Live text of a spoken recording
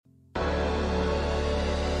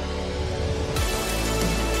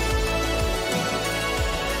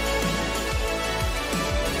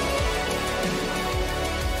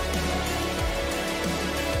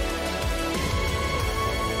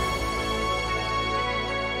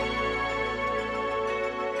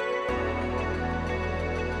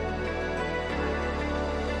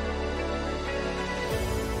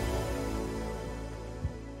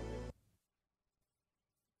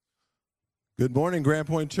Good morning, Grand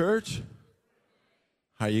Point Church.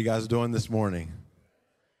 How are you guys doing this morning?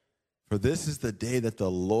 For this is the day that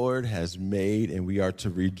the Lord has made, and we are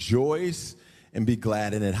to rejoice and be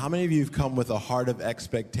glad in it. How many of you have come with a heart of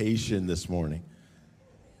expectation this morning?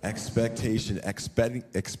 Expecting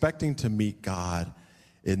to meet God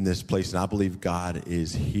in this place, and I believe God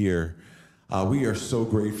is here. We are so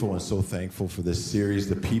grateful and so thankful for this series,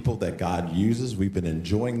 the people that God uses. We've been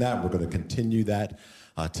enjoying that. We're going to continue that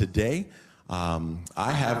today.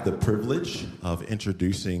 I have the privilege of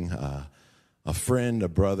introducing a friend, a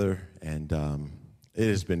brother, and it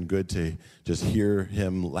has been good to just hear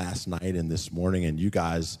him last night and this morning. And you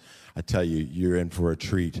guys, I tell you, you're in for a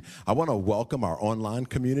treat. I want to welcome our online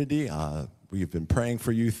community. We've been praying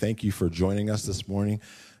for you. Thank you for joining us this morning.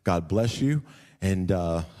 God bless you. And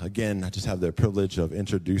again, I just have the privilege of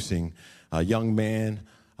introducing a young man,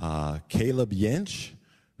 Caleb Yench,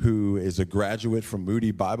 who is a graduate from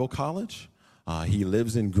Moody Bible College. He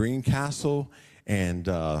lives in Greencastle,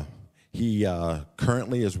 and he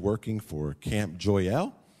currently is working for Camp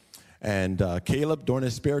Joyelle. And Caleb, during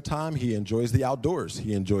his spare time, he enjoys the outdoors.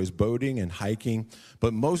 He enjoys boating and hiking.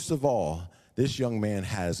 But most of all, this young man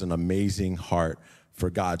has an amazing heart for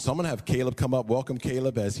God. So I'm going to have Caleb come up. Welcome,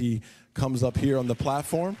 Caleb, as he comes up here on the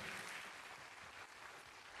platform.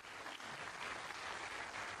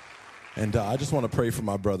 And I just want to pray for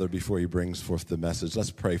my brother before he brings forth the message.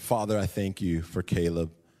 Let's pray. Father, I thank you for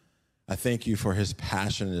Caleb. I thank you for his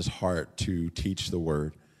passion and his heart to teach the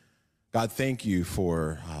word. God, thank you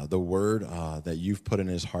for the word that you've put in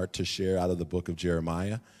his heart to share out of the book of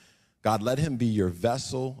Jeremiah. God, let him be your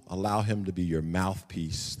vessel. Allow him to be your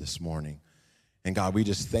mouthpiece this morning. And God, we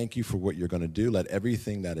just thank you for what you're going to do. Let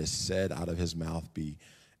everything that is said out of his mouth be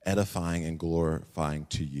edifying and glorifying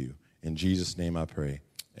to you. In Jesus' name I pray.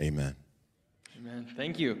 Amen. Amen.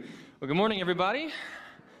 Thank you. Well, good morning, everybody.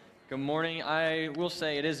 Good morning. I will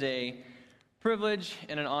say it is a privilege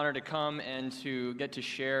and an honor to come and to get to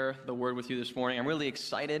share the word with you this morning. I'm really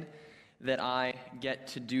excited that I get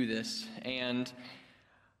to do this. And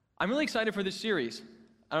I'm really excited for this series.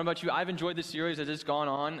 I don't know about you. I've enjoyed this series as it's gone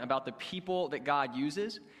on about the people that God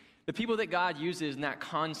uses. The people that God uses and that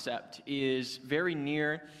concept is very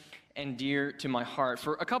near and dear to my heart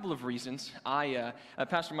for a couple of reasons.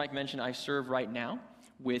 Pastor Mike mentioned I serve right now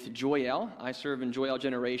with Joyelle. I serve in Joyelle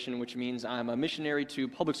Generation, which means I'm a missionary to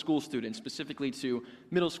public school students, specifically to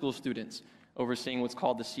middle school students, overseeing what's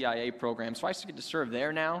called the CIA program. So I get to serve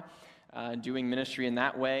there now, doing ministry in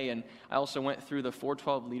that way. And I also went through the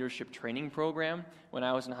 412 Leadership Training Program when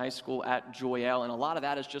I was in high school at Joyelle. And a lot of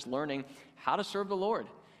that is just learning how to serve the Lord,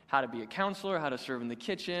 how to be a counselor, how to serve in the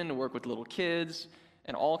kitchen, work with little kids,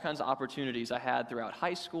 and all kinds of opportunities I had throughout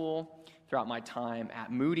high school, throughout my time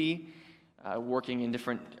at Moody, working in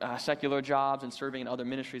different secular jobs and serving in other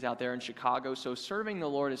ministries out there in Chicago. So serving the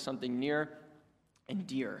Lord is something near and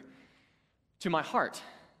dear to my heart.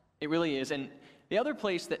 It really is. And the other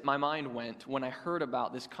place that my mind went when I heard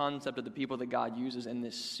about this concept of the people that God uses in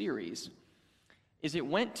this series is it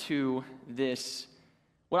went to this,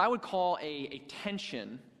 what I would call a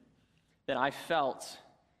tension that I felt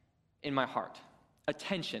in my heart. A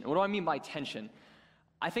tension. What do I mean by tension?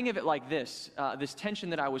 I think of it like this. This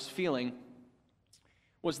tension that I was feeling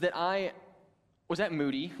was that I was at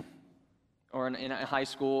Moody or in high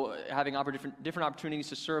school having different opportunities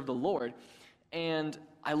to serve the Lord. And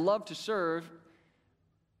I love to serve,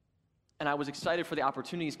 and I was excited for the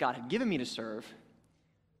opportunities God had given me to serve.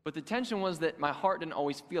 But the tension was that my heart didn't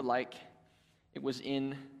always feel like it was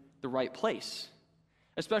in the right place.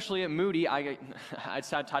 Especially at Moody, I had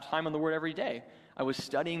time on the Word every day. I was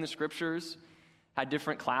studying the Scriptures, had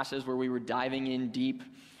different classes where we were diving in deep,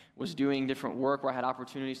 was doing different work where I had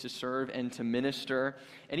opportunities to serve and to minister.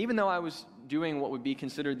 And even though I was doing what would be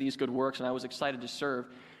considered these good works and I was excited to serve,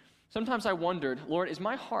 sometimes I wondered, Lord, is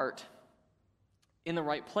my heart in the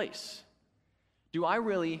right place? Do I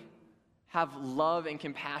really have love and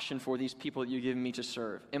compassion for these people that you've given me to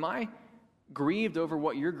serve? Am I grieved over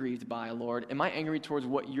what you're grieved by, Lord? Am I angry towards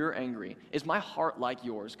what you're angry? Is my heart like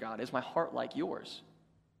yours, God? Is my heart like yours?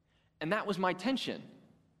 And that was my tension.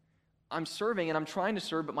 I'm serving and I'm trying to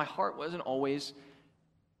serve, but my heart wasn't always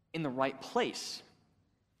in the right place.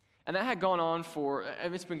 And that had gone on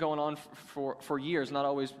it's been going on for years, not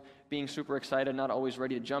always being super excited, not always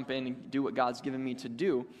ready to jump in and do what God's given me to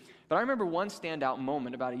do. But I remember one standout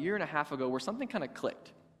moment about a year and a half ago where something kind of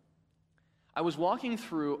clicked. I was walking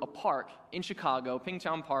through a park in Chicago,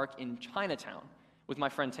 Pingtown Park in Chinatown, with my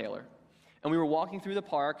friend Taylor. And we were walking through the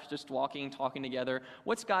park, just walking, talking together.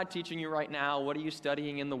 What's God teaching you right now? What are you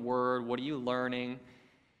studying in the Word? What are you learning?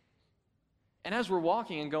 And as we're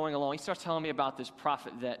walking and going along, he starts telling me about this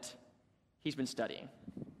prophet that he's been studying.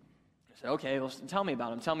 I said, okay, well, tell me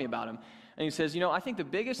about him. And he says, I think the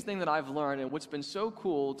biggest thing that I've learned, and what's been so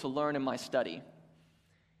cool to learn in my study,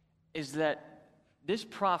 is that this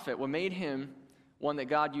prophet, what made him one that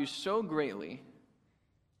God used so greatly,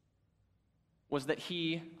 was that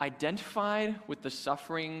he identified with the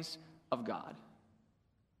sufferings of God.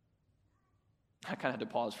 I kind of had to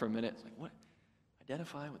pause for a minute. It's like, what?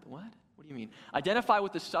 Identify with what? What do you mean? Identify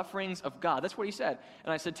with the sufferings of God. That's what he said.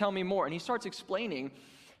 And I said, tell me more. And he starts explaining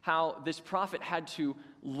how this prophet had to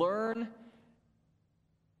learn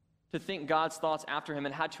to think God's thoughts after him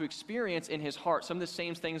and had to experience in his heart some of the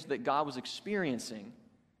same things that God was experiencing.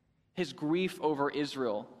 His grief over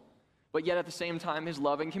Israel, but yet at the same time, his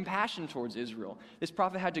love and compassion towards Israel. This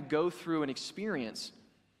prophet had to go through and experience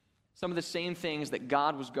some of the same things that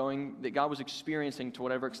God was experiencing to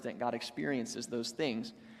whatever extent God experiences those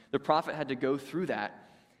things. The prophet had to go through that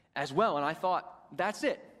as well. And I thought, that's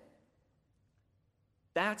it.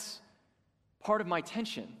 That's part of my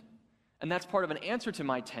tension. And that's part of an answer to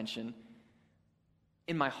my tension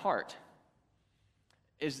in my heart.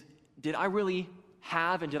 Is, did I really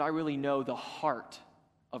have and did I really know the heart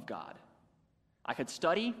of God? I could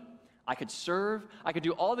study, I could serve, I could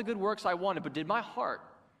do all the good works I wanted, but did my heart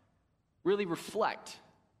really reflect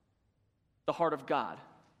the heart of God?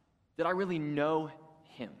 Did I really know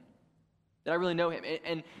him? Did I really know him?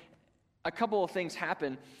 And a couple of things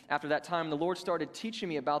happened after that time. The Lord started teaching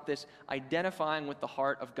me about this identifying with the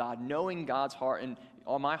heart of God, knowing God's heart and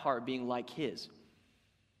my heart being like his.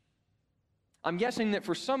 I'm guessing that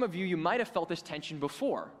for some of you, you might have felt this tension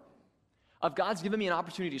before. Of God's given me an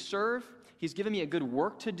opportunity to serve, he's given me a good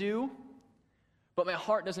work to do, but my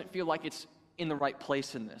heart doesn't feel like it's in the right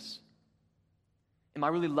place in this. Am I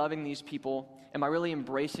really loving these people? Am I really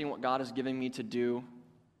embracing what God is giving me to do?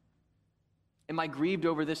 Am I grieved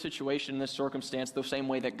over this situation, this circumstance, the same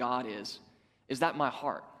way that God is? Is that my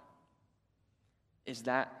heart? Is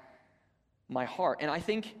that my heart? And I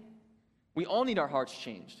think we all need our hearts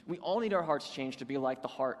changed. We all need our hearts changed to be like the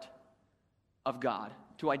heart of God,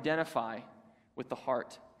 to identify with the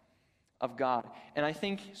heart of God. And I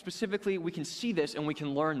think specifically we can see this and we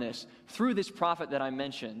can learn this through this prophet that I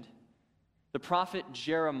mentioned, the prophet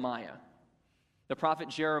Jeremiah. The prophet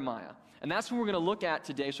Jeremiah. And that's what we're going to look at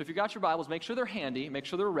today. So if you got your Bibles, make sure they're handy, make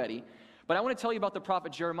sure they're ready. But I want to tell you about the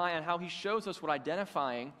prophet Jeremiah and how he shows us what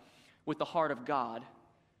identifying with the heart of God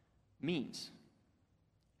means.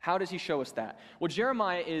 How does he show us that? Well,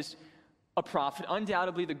 Jeremiah is a prophet,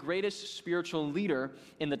 undoubtedly the greatest spiritual leader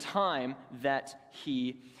in the time that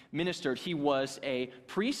he ministered. He was a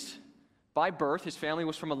priest by birth. His family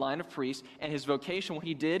was from a line of priests, and his vocation, what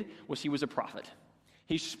he did, was he was a prophet.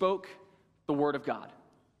 He spoke the word of God.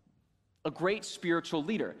 A great spiritual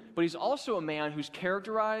leader. But he's also a man who's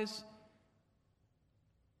characterized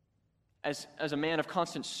as a man of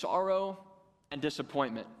constant sorrow and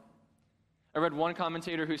disappointment. I read one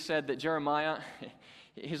commentator who said that Jeremiah,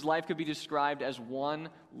 his life could be described as one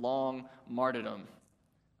long martyrdom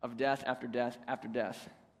of death after death after death.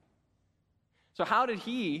 So how did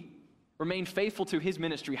he remain faithful to his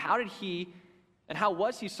ministry? How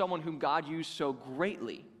was he someone whom God used so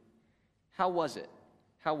greatly? How was it?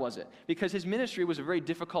 How was it? Because his ministry was a very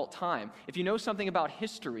difficult time. If you know something about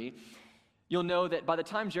history, you'll know that by the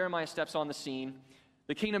time Jeremiah steps on the scene,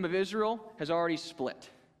 the kingdom of Israel has already split.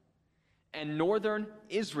 And northern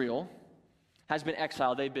Israel has been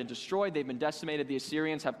exiled. They've been destroyed. They've been decimated. The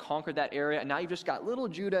Assyrians have conquered that area. And now you've just got little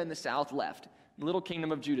Judah in the south left. The little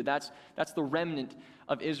kingdom of Judah. That's the remnant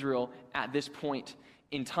of Israel at this point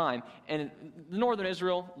in time. And northern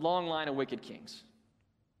Israel, long line of wicked kings.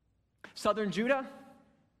 Southern Judah,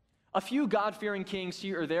 a few God-fearing kings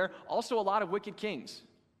here or there. Also a lot of wicked kings.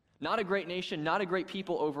 Not a great nation, not a great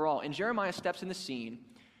people overall. And Jeremiah steps in the scene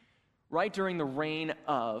right during the reign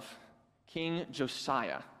of King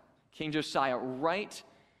Josiah. King Josiah, right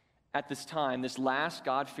at this time, this last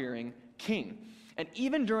God-fearing king. And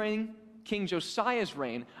even during King Josiah's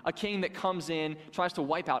reign, a king that comes in, tries to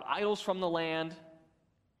wipe out idols from the land,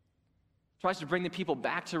 tries to bring the people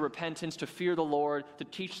back to repentance, to fear the Lord, to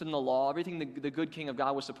teach them the law, everything the good king of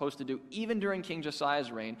God was supposed to do. Even during King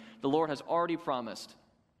Josiah's reign, the Lord has already promised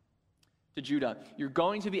to Judah, you're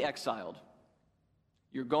going to be exiled.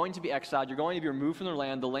 You're going to be exiled. You're going to be removed from their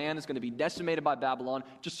land. The land is going to be decimated by Babylon.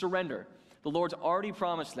 Just surrender. The Lord's already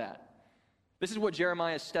promised that. This is what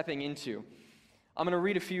Jeremiah is stepping into. I'm going to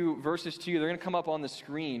read a few verses to you. They're going to come up on the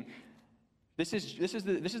screen. This is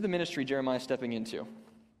the ministry Jeremiah is stepping into.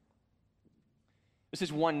 This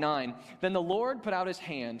is 1:9. Then the Lord put out his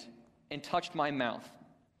hand and touched my mouth.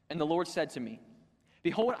 And the Lord said to me,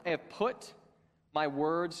 behold, I have put my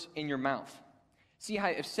words in your mouth. See,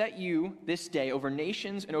 I have set you this day over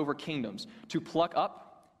nations and over kingdoms, to pluck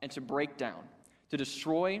up and to break down, to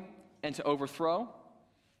destroy and to overthrow,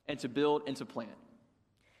 and to build and to plant.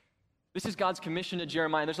 This is God's commission to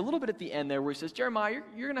Jeremiah. There's a little bit at the end there where he says, Jeremiah,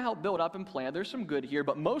 you're going to help build up and plant. There's some good here,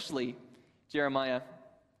 but mostly, Jeremiah,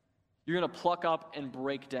 you're going to pluck up and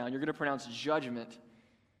break down. You're going to pronounce judgment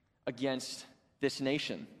against this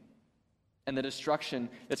nation and the destruction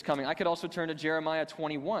that's coming. I could also turn to Jeremiah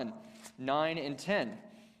 21, 9 and 10.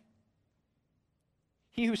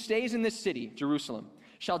 He who stays in this city, Jerusalem,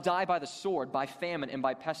 shall die by the sword, by famine, and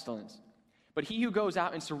by pestilence. But he who goes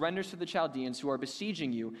out and surrenders to the Chaldeans who are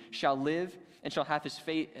besieging you shall live and shall have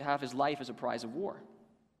his life as a prize of war.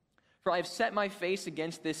 For I have set my face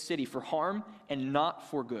against this city for harm and not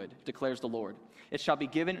for good, declares the Lord. It shall be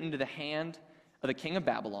given into the hand of the king of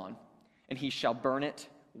Babylon, and he shall burn it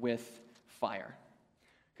with fire.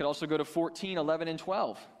 Could also go to 14, 11, and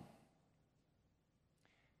 12.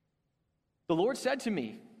 The Lord said to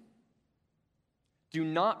me, do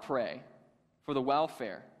not pray for the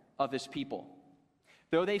welfare of this people.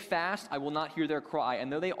 Though they fast, I will not hear their cry,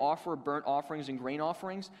 and though they offer burnt offerings and grain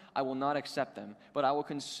offerings, I will not accept them, but I will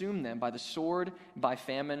consume them by the sword, by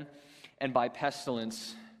famine, and by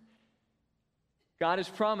pestilence. God has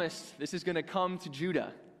promised this is going to come to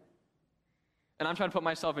Judah. And I'm trying to put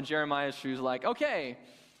myself in Jeremiah's shoes like, okay,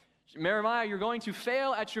 Jeremiah, you're going to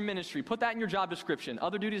fail at your ministry. Put that in your job description.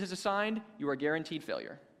 Other duties as assigned, you are guaranteed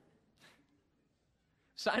failure.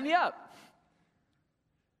 Sign me up.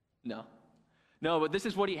 No, but this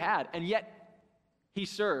is what he had. And yet, he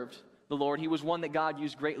served the Lord. He was one that God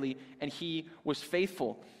used greatly, and he was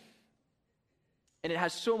faithful. And it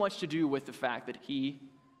has so much to do with the fact that he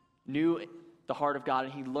knew the heart of God,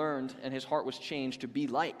 and he learned, and his heart was changed to be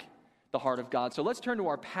like the heart of God. So let's turn to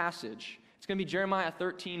our passage. It's going to be Jeremiah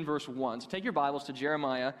 13, verse 1. So take your Bibles to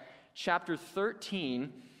Jeremiah chapter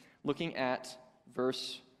 13, looking at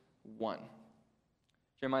verse 1.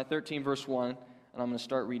 Jeremiah 13, verse 1, and I'm going to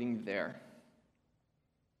start reading there.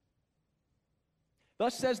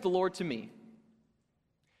 Thus says the Lord to me,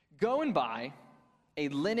 go and buy a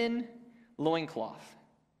linen loincloth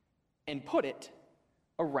and put it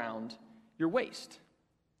around your waist.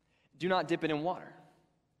 Do not dip it in water.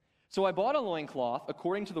 So I bought a loincloth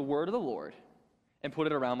according to the word of the Lord and put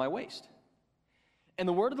it around my waist. And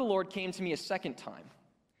the word of the Lord came to me a second time.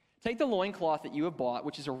 Take the loincloth that you have bought,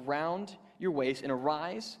 which is around your waist, and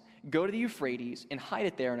arise, go to the Euphrates, and hide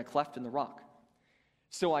it there in a cleft in the rock.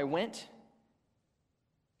 So I went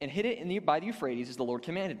and hid it by the Euphrates as the Lord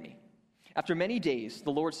commanded me. After many days,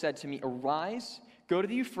 the Lord said to me, arise, go to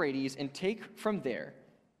the Euphrates, and take from there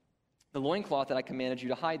the loincloth that I commanded you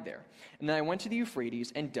to hide there. And then I went to the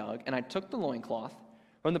Euphrates and dug, and I took the loincloth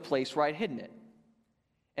from the place where I had hidden it.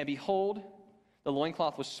 And behold, the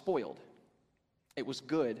loincloth was spoiled. It was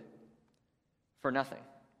good for nothing.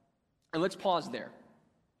 And let's pause there.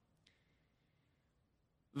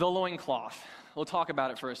 The loincloth. We'll talk about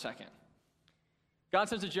it for a second. God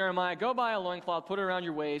says to Jeremiah, go buy a loincloth, put it around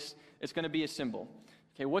your waist. It's going to be a symbol.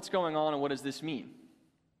 Okay, what's going on and what does this mean?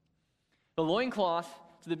 The loincloth,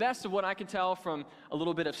 to the best of what I can tell from a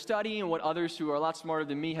little bit of study and what others who are a lot smarter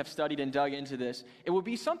than me have studied and dug into this, it would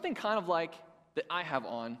be something kind of like that I have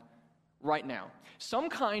on right now. Some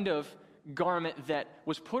kind of garment that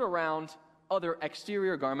was put around other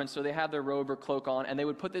exterior garments, so they have their robe or cloak on, and they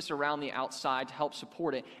would put this around the outside to help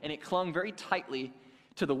support it, and it clung very tightly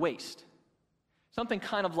to the waist. Something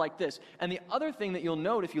kind of like this. And the other thing that you'll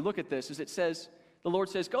note if you look at this is it says, the Lord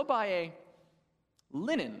says, go buy a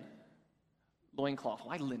linen loincloth.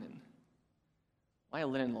 Why linen? Why a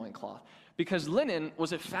linen loincloth? Because linen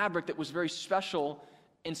was a fabric that was very special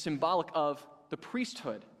and symbolic of the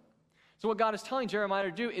priesthood. So what God is telling Jeremiah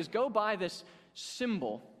to do is go buy this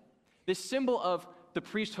symbol of the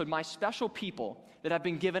priesthood, my special people that have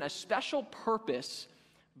been given a special purpose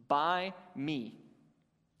by me.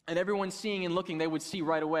 And everyone seeing and looking, they would see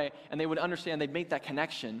right away, and they would understand, they'd make that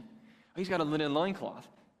connection. Oh, he's got a linen loincloth.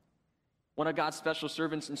 One of God's special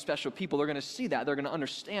servants and special people, they're going to see that. They're going to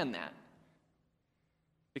understand that.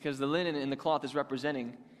 Because the linen in the cloth is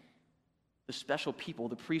representing the special people,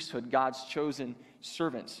 the priesthood, God's chosen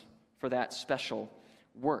servants for that special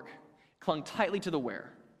work. Clung tightly to the wearer.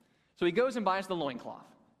 So he goes and buys the loincloth,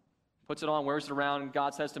 puts it on, wears it around, and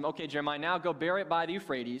God says to him, okay, Jeremiah, now go bury it by the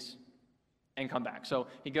Euphrates and come back. So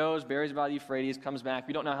he goes, buries it by the Euphrates, comes back.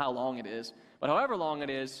 We don't know how long it is, but however long it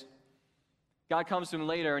is, God comes to him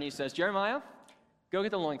later and he says, Jeremiah, go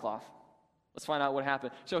get the loincloth. Let's find out what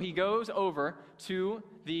happened. So he goes over to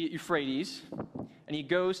the Euphrates and he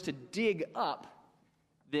goes to dig up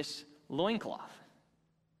this loincloth.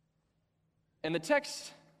 And the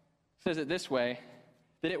text says it this way.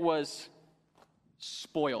 that it was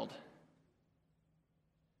spoiled.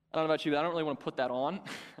 I don't know about you, but I don't really want to put that on.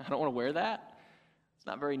 I don't want to wear that. It's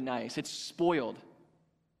not very nice. It's spoiled.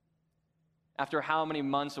 After how many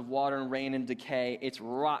months of water and rain and decay, it's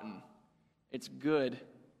rotten. It's good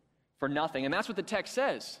for nothing. And that's what the text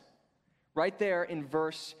says right there in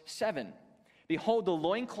verse 7. Behold, the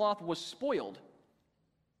loincloth was spoiled.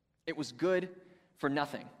 It was good for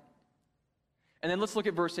nothing. And then let's look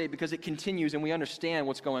at verse 8 because it continues and we understand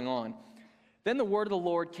what's going on. Then the word of the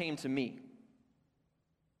Lord came to me.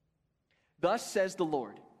 Thus says the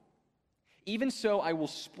Lord, even so I will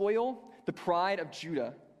spoil the pride of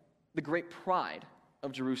Judah, the great pride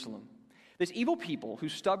of Jerusalem. This evil people who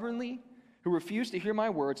refused to hear my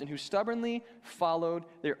words and who stubbornly followed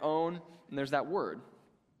their own, and there's that word,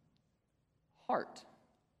 heart,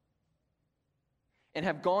 and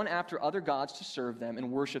have gone after other gods to serve them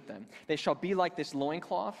and worship them. They shall be like this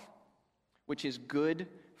loincloth, which is good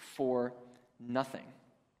for nothing.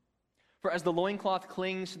 For as the loincloth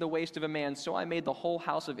clings to the waist of a man, so I made the whole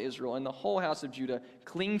house of Israel and the whole house of Judah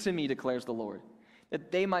cling to me, declares the Lord,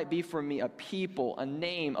 that they might be for me a people, a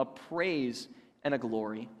name, a praise, and a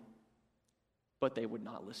glory. But they would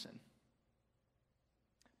not listen.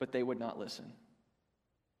 But they would not listen.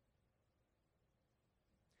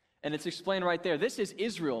 And it's explained right there. This is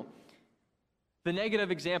Israel, the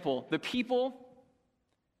negative example, the people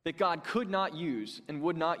that God could not use and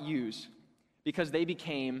would not use because they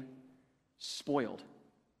became spoiled.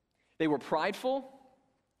 They were prideful,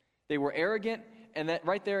 they were arrogant, and that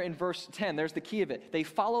right there in verse 10, there's the key of it. They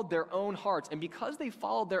followed their own hearts, and because they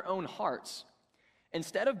followed their own hearts,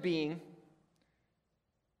 instead of being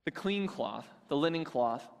the clean cloth, the linen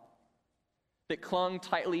cloth, that clung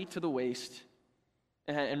tightly to the waist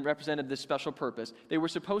and represented this special purpose, they were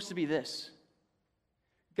supposed to be this.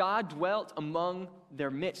 God dwelt among their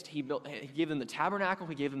midst. He gave them the tabernacle.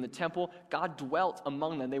 He gave them the temple. God dwelt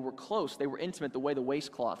among them. They were close. They were intimate the way the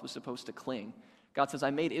waistcloth was supposed to cling. God says, I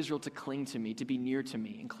made Israel to cling to me, to be near to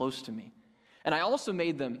me and close to me. And I also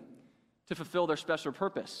made them to fulfill their special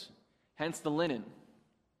purpose, hence the linen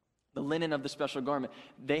of the special garment.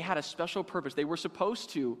 They had a special purpose. They were supposed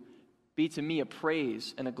to be to me a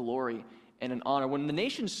praise and a glory and an honor. When the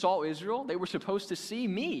nations saw Israel, they were supposed to see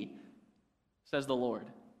me, says the Lord,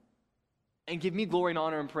 and give me glory and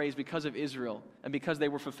honor and praise because of Israel and because they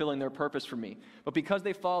were fulfilling their purpose for me. But because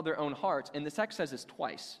they followed their own hearts, and the text says this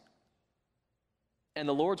twice, and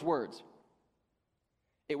the Lord's words,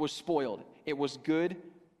 it was spoiled. It was good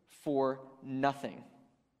for nothing.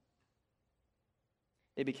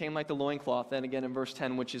 They became like the loincloth, then again in verse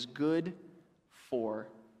 10, which is good for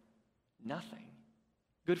nothing.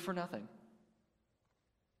 Good for nothing.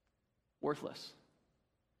 Worthless.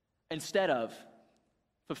 Instead of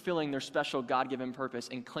fulfilling their special God-given purpose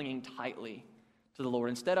and clinging tightly to the Lord,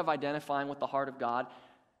 instead of identifying with the heart of God,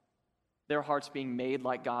 their hearts being made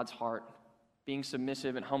like God's heart, being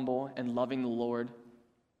submissive and humble and loving the Lord,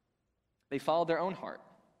 they followed their own heart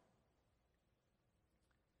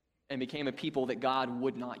and became a people that God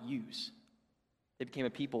would not use. They became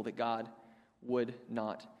a people that God would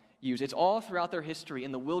not use. It's all throughout their history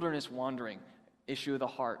in the wilderness wandering, issue of the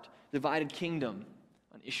heart, divided kingdom,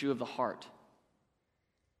 an issue of the heart.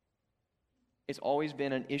 It's always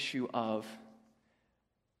been an issue of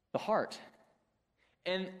the heart.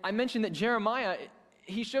 And I mentioned that Jeremiah,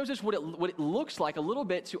 he shows us what it looks like a little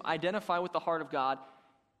bit to identify with the heart of God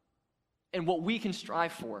and what we can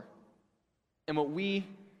strive for and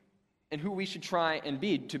who we should try and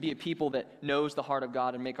be to be a people that knows the heart of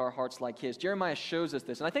God and make our hearts like his. Jeremiah shows us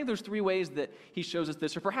this. And I think there's three ways that he shows us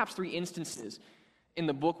this, or perhaps three instances in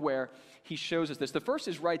the book where he shows us this. The first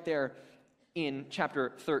is right there in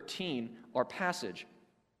chapter 13, our passage.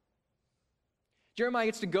 Jeremiah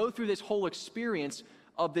gets to go through this whole experience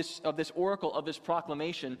of this oracle, of this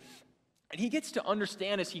proclamation, and he gets to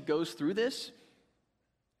understand as he goes through this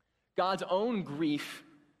God's own grief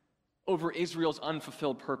over Israel's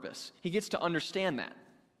unfulfilled purpose. He gets to understand that.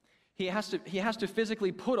 He has to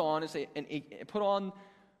physically put on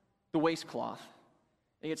the waistcloth.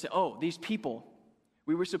 And he gets to say, oh, these people,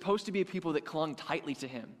 we were supposed to be a people that clung tightly to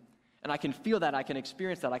him. And I can feel that, I can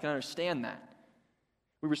experience that, I can understand that.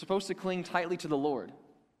 We were supposed to cling tightly to the Lord.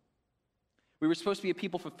 We were supposed to be a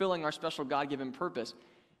people fulfilling our special God-given purpose.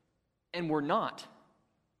 And we're not.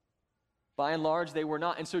 By and large, they were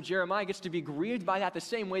not. And so Jeremiah gets to be grieved by that the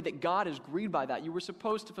same way that God is grieved by that. You were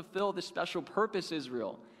supposed to fulfill this special purpose,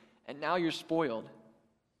 Israel, and now you're spoiled.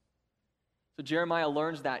 So Jeremiah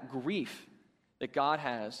learns that grief that God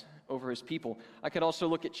has over his people. I could also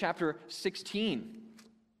look at chapter 16.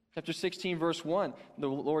 Chapter 16, verse 1, the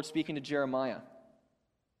Lord speaking to Jeremiah.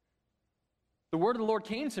 the word of the Lord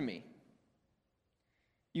came to me.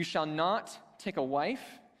 You shall not take a wife,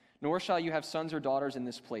 nor shall you have sons or daughters in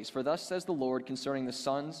this place. For thus says the Lord concerning the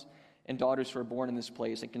sons and daughters who are born in this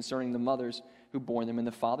place, and concerning the mothers who bore them, and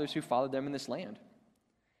the fathers who fathered them in this land.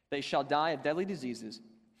 They shall die of deadly diseases,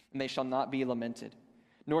 and they shall not be lamented,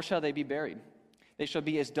 nor shall they be buried. They shall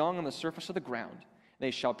be as dung on the surface of the ground.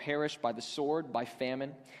 They shall perish by the sword, by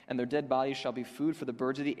famine, and their dead bodies shall be food for the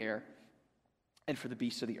birds of the air and for the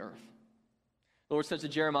beasts of the earth. The Lord says to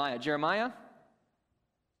Jeremiah, Jeremiah,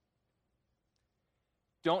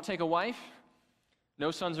 don't take a wife,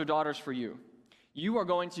 no sons or daughters for you. You are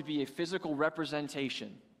going to be a physical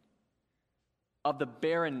representation of the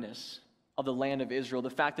barrenness of the land of Israel, the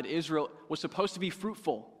fact that Israel was supposed to be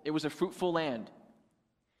fruitful. It was a fruitful land.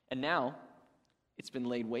 And now it's been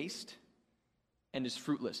laid waste and is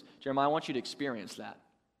fruitless. Jeremiah, I want you to experience that.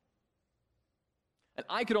 And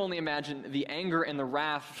I could only imagine the anger and the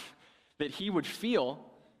wrath that he would feel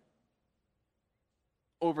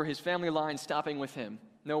over his family line stopping with him.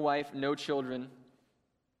 No wife, no children.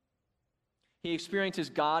 He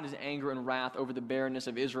experiences God's anger and wrath over the barrenness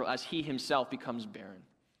of Israel as he himself becomes barren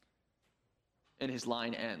and his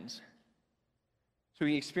line ends. So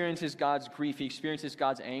he experiences God's grief. He experiences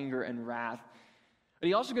God's anger and wrath. But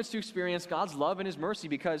he also gets to experience God's love and his mercy,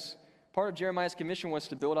 because part of Jeremiah's commission was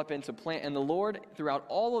to build up and to plant. And the Lord, throughout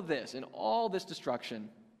all of this and all this destruction,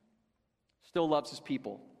 still loves his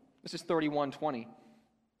people. This is 31:20.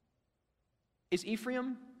 Is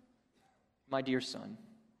Ephraim my dear son?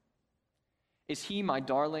 Is he my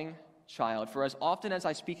darling child? For as often as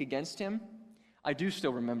I speak against him, I do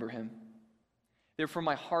still remember him. Therefore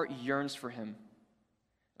my heart yearns for him.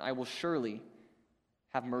 I will surely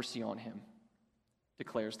have mercy on him,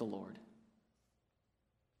 declares the Lord.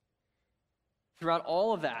 Throughout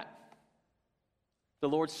all of that, the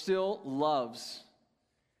Lord still loves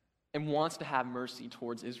and wants to have mercy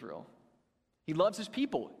towards Israel. He loves his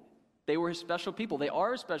people. They were his special people. They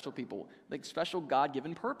are his special people, like special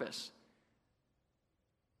God-given purpose.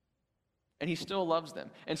 And he still loves them.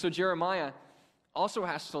 And so Jeremiah also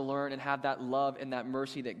has to learn and have that love and that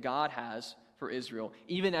mercy that God has for Israel,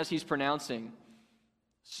 even as he's pronouncing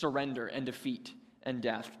surrender and defeat and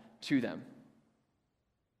death to them.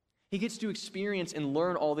 He gets to experience and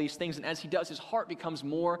learn all these things, and as he does, his heart becomes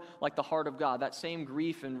more like the heart of God, that same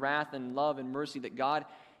grief and wrath and love and mercy that God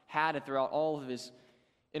had throughout all of his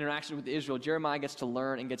interactions with Israel. Jeremiah gets to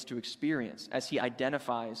learn and gets to experience as he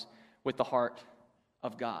identifies with the heart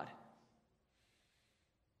of God.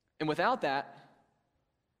 And without that,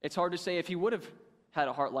 it's hard to say if he would have had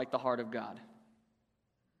a heart like the heart of God.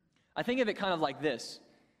 I think of it kind of like this.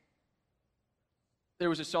 There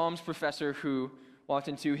was a Psalms professor who walked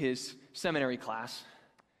into his seminary class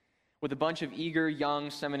with a bunch of eager young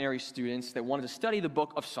seminary students that wanted to study the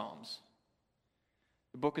book of Psalms.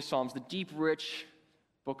 The book of Psalms, the deep, rich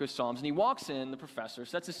book of Psalms. And he walks in, the professor,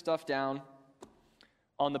 sets his stuff down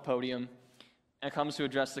on the podium, and comes to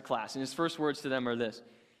address the class. And his first words to them are this: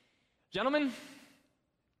 Gentlemen,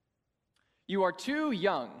 you are too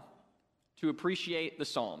young to appreciate the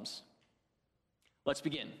Psalms. Let's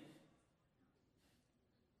begin.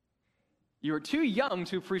 You are too young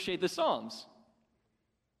to appreciate the Psalms.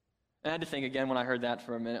 And I had to think again when I heard that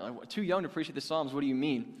for a minute. Like, too young to appreciate the Psalms, what do you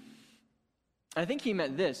mean? I think he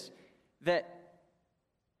meant this, that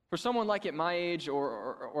for someone like at my age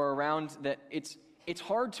or around, that it's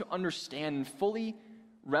hard to understand and fully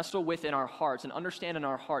wrestle with in our hearts and understand in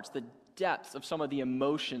our hearts the depths of some of the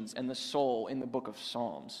emotions and the soul in the book of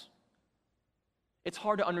Psalms. It's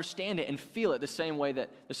hard to understand it and feel it the same way that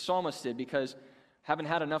the psalmist did, because haven't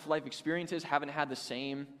had enough life experiences, haven't had the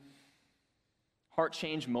same heart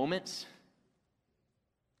change moments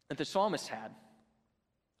that the psalmist had.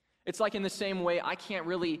 It's like in the same way I can't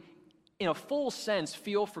really, in a full sense,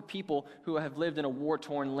 feel for people who have lived in a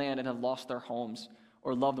war-torn land and have lost their homes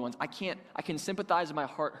or loved ones. I can sympathize and my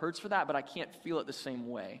heart hurts for that, but I can't feel it the same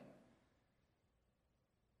way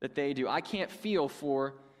that they do. I can't feel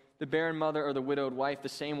for the barren mother or the widowed wife the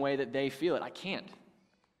same way that they feel it. I can't.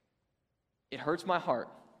 It hurts my heart,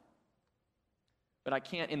 but I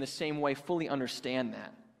can't in the same way fully understand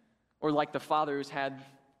that. Or like the father who's had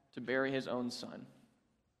to bury his own son.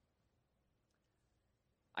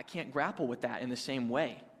 I can't grapple with that in the same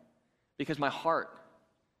way because my heart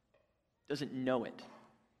doesn't know it.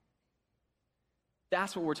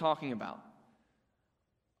 That's what we're talking about.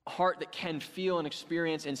 A heart that can feel and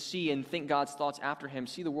experience and see and think God's thoughts after him,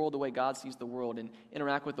 see the world the way God sees the world, and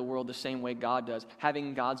interact with the world the same way God does,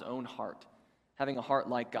 having God's own heart, having a heart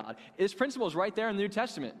like God. This principle is right there in the New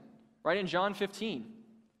Testament, right in John 15.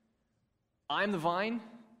 I'm the vine,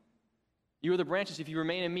 You are the branches. If you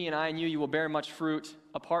remain in me and I in you, you will bear much fruit.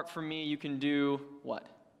 Apart from me, you can do what?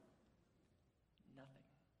 Nothing.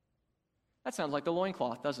 That sounds like the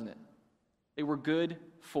loincloth, doesn't it? They were good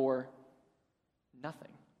for nothing.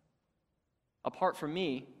 Apart from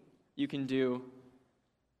me, you can do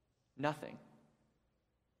nothing.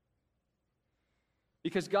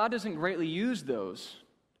 Because God doesn't greatly use those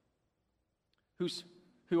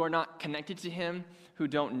who are not connected to him, who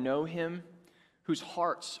don't know him, whose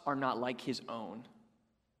hearts are not like his own.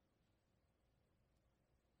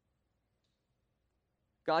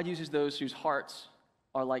 God uses those whose hearts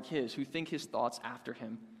are like his, who think his thoughts after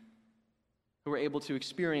him, who are able to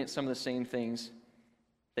experience some of the same things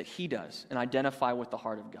that he does and identify with the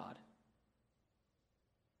heart of God.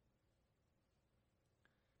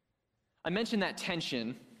 I mentioned that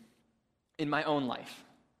tension in my own life,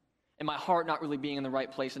 and my heart not really being in the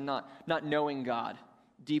right place and not knowing God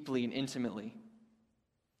deeply and intimately.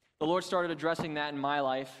 The Lord started addressing that in my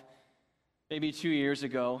life maybe 2 years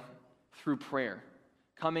ago through prayer.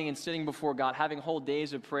 Coming and sitting before God, having whole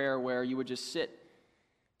days of prayer where you would just sit,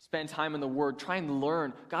 spend time in the Word, try and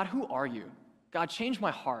learn, God, who are you? God, change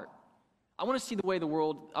my heart. I want to see the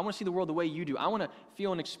world the way you do. I want to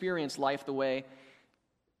feel and experience life the way,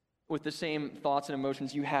 with the same thoughts and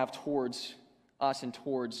emotions you have towards us and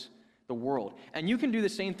towards the world. And you can do the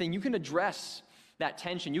same thing. You can address that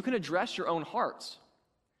tension. You can address your own hearts.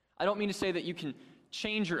 I don't mean to say that you can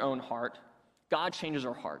change your own heart. God changes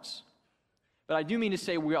our hearts. But I do mean to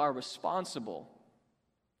say we are responsible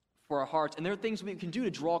for our hearts, and there are things we can do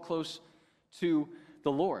to draw close to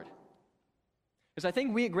the Lord. Because I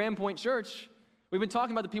think we at Grand Point Church, we've been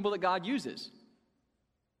talking about the people that God uses.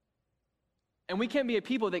 And we can be a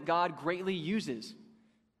people that God greatly uses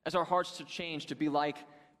as our hearts to change, to be like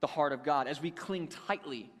the heart of God, as we cling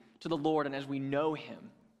tightly to the Lord and as we know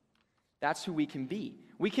him. That's who we can be.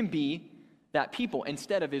 We can be that people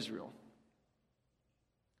instead of Israel,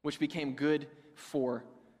 which became good for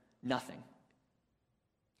nothing.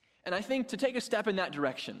 And I think to take a step in that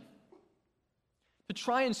direction, to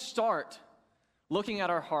try and start looking at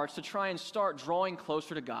our hearts, to try and start drawing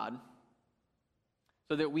closer to God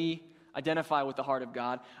so that we identify with the heart of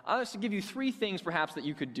God, I want to give you 3 things perhaps that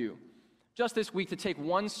you could do just this week to take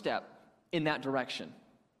one step in that direction.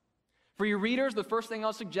 For your readers, the first thing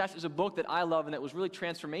I'll suggest is a book that I love and that was really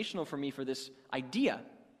transformational for me for this idea.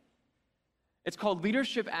 It's called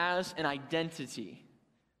Leadership as an Identity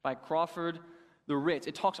by Crawford the Ritz.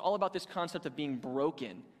 It talks all about this concept of being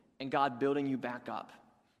broken and God building you back up.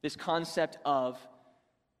 This concept of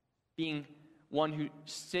being one who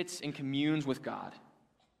sits and communes with God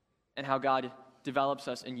and how God develops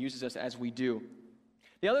us and uses us as we do.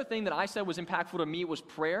 The other thing that I said was impactful to me was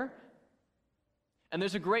prayer. And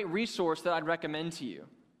there's a great resource that I'd recommend to you.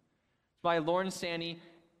 It's by Lauren Sanney,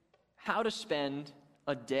 How to Spend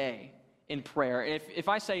a Day in Prayer. And if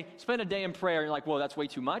I say, spend a day in prayer, and you're like, whoa, that's way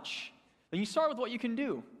too much, then you start with what you can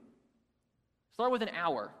do. Start with an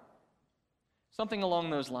hour. Something along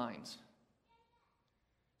those lines.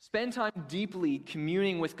 Spend time deeply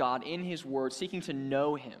communing with God in his word, seeking to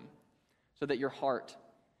know him so that your heart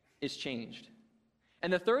is changed.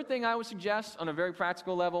 And the third thing I would suggest on a very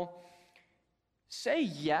practical level, say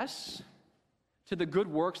yes to the good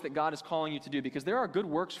works that God is calling you to do, because there are good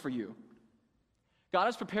works for you. God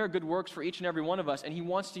has prepared good works for each and every one of us, and he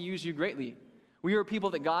wants to use you greatly. We are people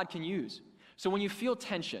that God can use. So when you feel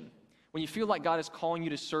tension, when you feel like God is calling you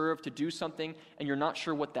to serve, to do something, and you're not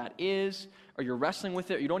sure what that is, or you're wrestling with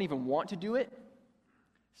it, or you don't even want to do it,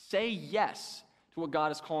 say yes to what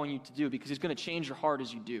God is calling you to do, because he's going to change your heart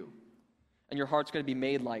as you do. And your heart's going to be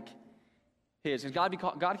made like his. And God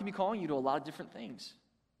can be calling you to a lot of different things.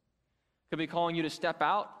 Could be calling you to step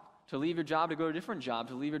out, to leave your job, to go to a different job,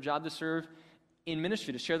 to leave your job to serve in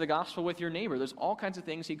ministry, to share the gospel with your neighbor. There's all kinds of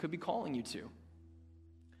things he could be calling you to.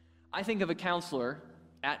 I think of a counselor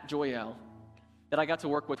at Joyelle that I got to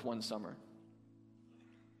work with one summer.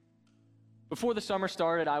 Before the summer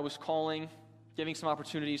started, I was calling, giving some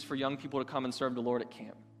opportunities for young people to come and serve the Lord at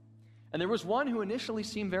camp. And there was one who initially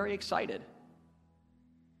seemed very excited.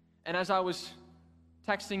 And as I was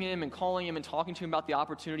texting him and calling him and talking to him about the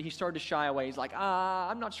opportunity, he started to shy away. He's like,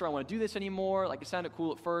 I'm not sure I want to do this anymore. Like, it sounded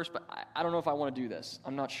cool at first, but I don't know if I want to do this.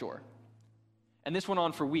 I'm not sure. And this went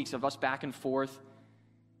on for weeks of us back and forth,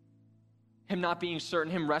 him not being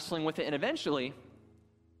certain, him wrestling with it. And eventually,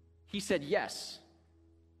 he said yes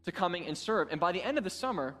to coming and serve. And by the end of the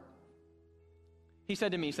summer, he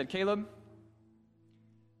said to me, he said, Caleb,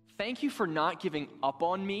 thank you for not giving up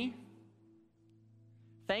on me.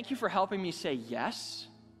 Thank you for helping me say yes.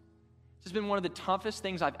 This has been one of the toughest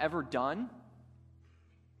things I've ever done.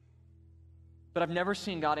 But I've never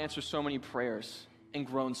seen God answer so many prayers and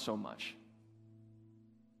grown so much.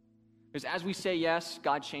 Because as we say yes,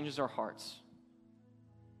 God changes our hearts.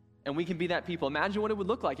 And we can be that people. Imagine what it would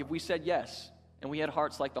look like if we said yes and we had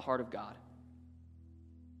hearts like the heart of God.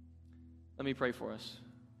 Let me pray for us.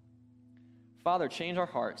 Father, change our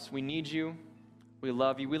hearts. We need you. We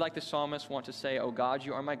love you. We, like the psalmist, want to say, "Oh God,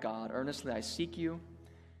 you are my God. Earnestly I seek you.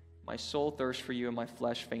 My soul thirsts for you, and my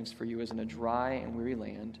flesh faints for you as in a dry and weary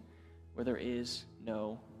land where there is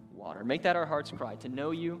no water." Make that our heart's cry, to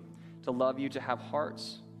know you, to love you, to have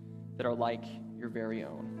hearts that are like your very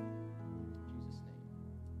own.